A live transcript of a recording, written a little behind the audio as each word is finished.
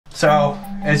So,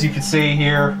 as you can see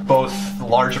here, both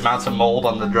large amounts of mold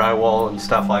on the drywall and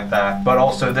stuff like that, but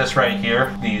also this right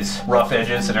here, these rough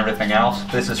edges and everything else.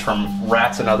 This is from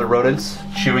rats and other rodents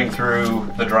chewing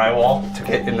through the drywall to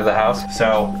get into the house.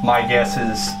 So my guess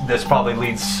is this probably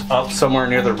leads up somewhere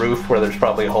near the roof where there's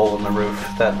probably a hole in the roof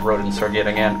that rodents are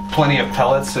getting in. Plenty of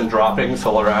pellets and droppings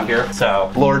all around here.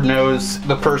 So Lord knows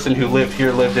the person who lived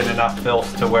here lived in enough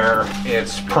filth to where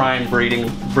it's prime breeding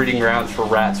grounds for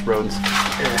rats, rodents.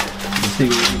 Let's see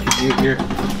what we can do here.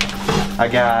 I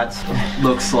got,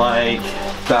 looks like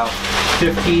about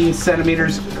 15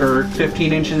 centimeters or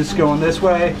 15 inches going this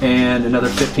way and another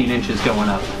 15 inches going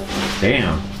up.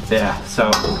 Damn. Yeah, so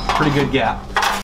pretty good gap.